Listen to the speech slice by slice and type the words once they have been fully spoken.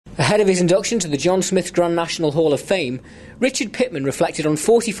Ahead of his induction to the John Smith Grand National Hall of Fame, Richard Pitman reflected on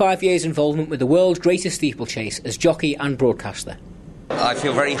 45 years' involvement with the world's greatest steeplechase as jockey and broadcaster. I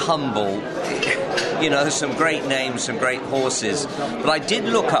feel very humble. You know, some great names, some great horses. But I did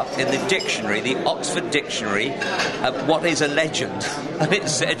look up in the dictionary, the Oxford Dictionary, what is a legend. And it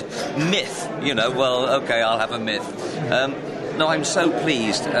said myth. You know, well, OK, I'll have a myth. No, I'm so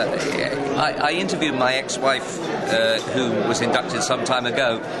pleased. I interviewed my ex-wife, who was inducted some time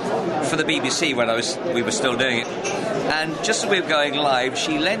ago, for the BBC when we were still doing it. And just as we were going live,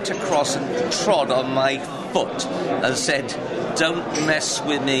 she leant across and trod on my foot and said, "Don't mess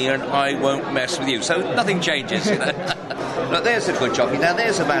with me and I won't mess with you." So nothing changes, you know. Look, there's a good jockey. Now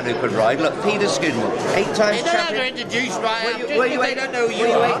there's a man who could ride. Look, Peter Skidmore, 8 times champion. They don't have to introduce right. Were you 8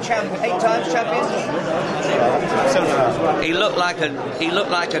 times champion? He looked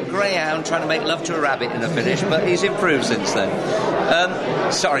like a greyhound trying to make love to a rabbit in a finish, but he's improved since then.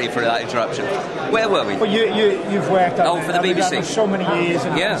 Sorry for that interruption. Where were we? Well, you've worked on for the BBC for so many years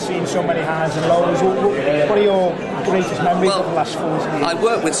and seen so many highs and lows. What are your greatest memories of the last 40 years? I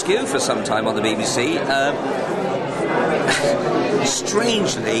worked with Skew for some time on the BBC.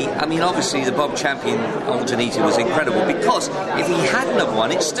 Strangely, I mean, obviously the Bob Champion Altaniti was incredible, because if he hadn't have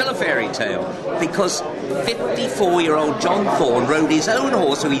won, it's still a fairy tale, because 54-year-old John Thorne rode his own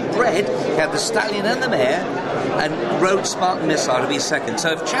horse who he'd bred, he had the stallion and the mare, and rode Spartan Missile to be second.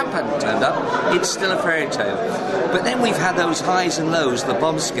 So if Champ hadn't turned up, it's still a fairy tale. But then we've had those highs and lows, the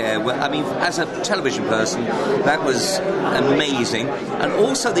bomb scare, where, I mean, as a television person, that was amazing. And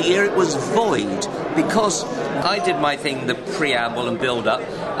also the year it was void, because I did my thing, the preamble and build-up,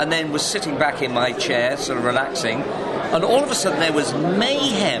 and then was sitting back in my chair, sort of relaxing, and all of a sudden there was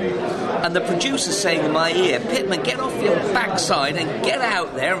mayhem, and the producer saying in my ear, "Pitman, get off your backside and get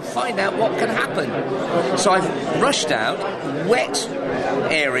out there and find out what can happen." So I rushed out, wet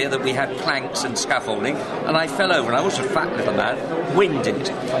area that we had planks and scaffolding, and I fell over, and I was a fat little man,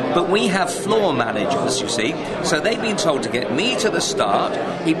 winded. But we have floor managers, you see, so they've been told to get me to the start.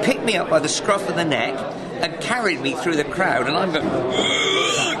 He picked me up by the scruff of the neck and carried me through the crowd, and I'm going,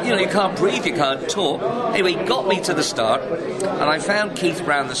 you know, you can't breathe, you can't talk. Anyway, he got me to the start, and I found Keith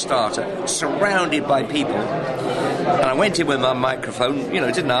Brown, the starter, surrounded by people. And I went in with my microphone, you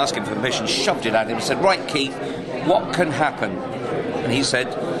know, didn't ask him for permission, shoved it at him and said, "Right, Keith, what can happen?" And he said,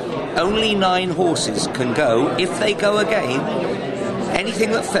 "Only 9 horses can go. If they go again,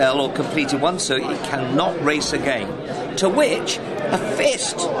 anything that fell or completed one circuit cannot race again." To which a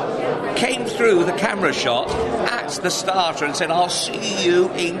fist came through the camera shot at the starter and said, "I'll see you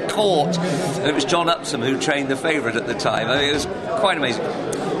in court." And it was John Upson who trained the favourite at the time. I mean, it was quite amazing.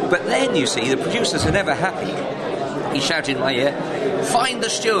 But then, you see, the producers are never happy. He shouted in my ear, "Find the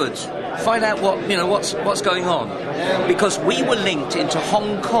stewards. Find out what's going on." Because we were linked into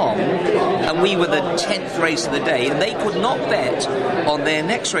Hong Kong, and we were the 10th race of the day, and they could not bet on their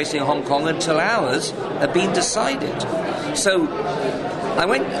next race in Hong Kong until ours had been decided. So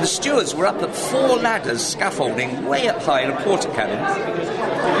the stewards were up at 4 ladders, scaffolding way up high in a porter cabin,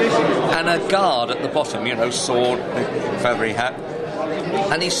 and a guard at the bottom, you know, sword, feathery hat.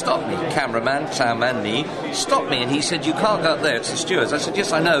 And he stopped me, cameraman, soundman, me, stopped me, and he said, "You can't go up there, it's the stewards." I said,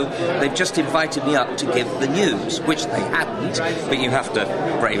 "Yes, I know, they've just invited me up to give the news," which they hadn't, but you have to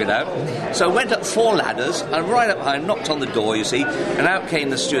brave it out. So I went up 4 ladders, and right up high, knocked on the door, you see, and out came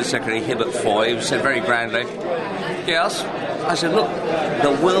the steward secretary, Hibbert Foy, who said very grandly, "Yes?" I said, "Look,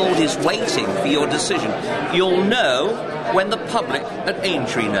 the world is waiting for your decision. You'll know when the public at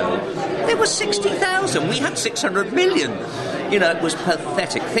Aintree know." There were 60,000, we had 600 million. You know, it was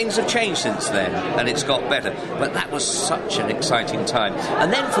pathetic. Things have changed since then, and it's got better. But that was such an exciting time.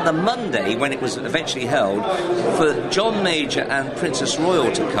 And then for the Monday, when it was eventually held, for John Major and Princess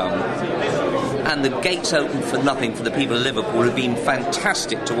Royal to come, and the gates opened for nothing for the people of Liverpool, had been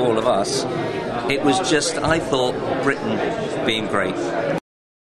fantastic to all of us. It was just, I thought, Britain being great.